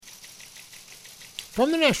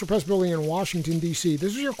From the National Press Building in Washington, D.C.,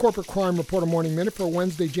 this is your Corporate Crime Reporter Morning Minute for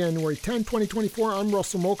Wednesday, January 10, 2024. I'm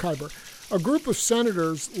Russell Mokhiber. A group of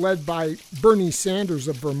senators led by Bernie Sanders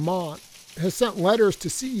of Vermont has sent letters to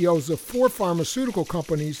CEOs of 4 pharmaceutical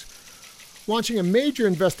companies launching a major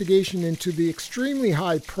investigation into the extremely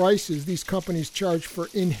high prices these companies charge for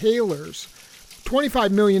inhalers.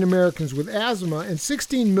 25 million Americans with asthma and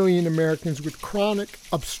 16 million Americans with chronic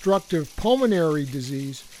obstructive pulmonary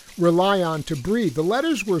disease rely on to breathe. The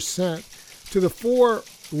letters were sent to the 4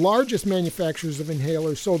 largest manufacturers of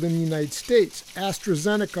inhalers sold in the United States: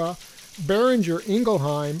 AstraZeneca, Boehringer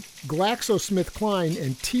Ingelheim, GlaxoSmithKline,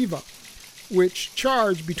 and Teva, which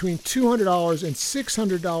charge between $200 and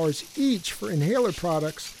 $600 each for inhaler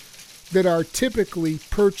products that are typically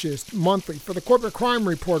purchased monthly. For the Corporate Crime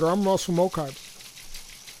Reporter, I'm Russell Mokhiber.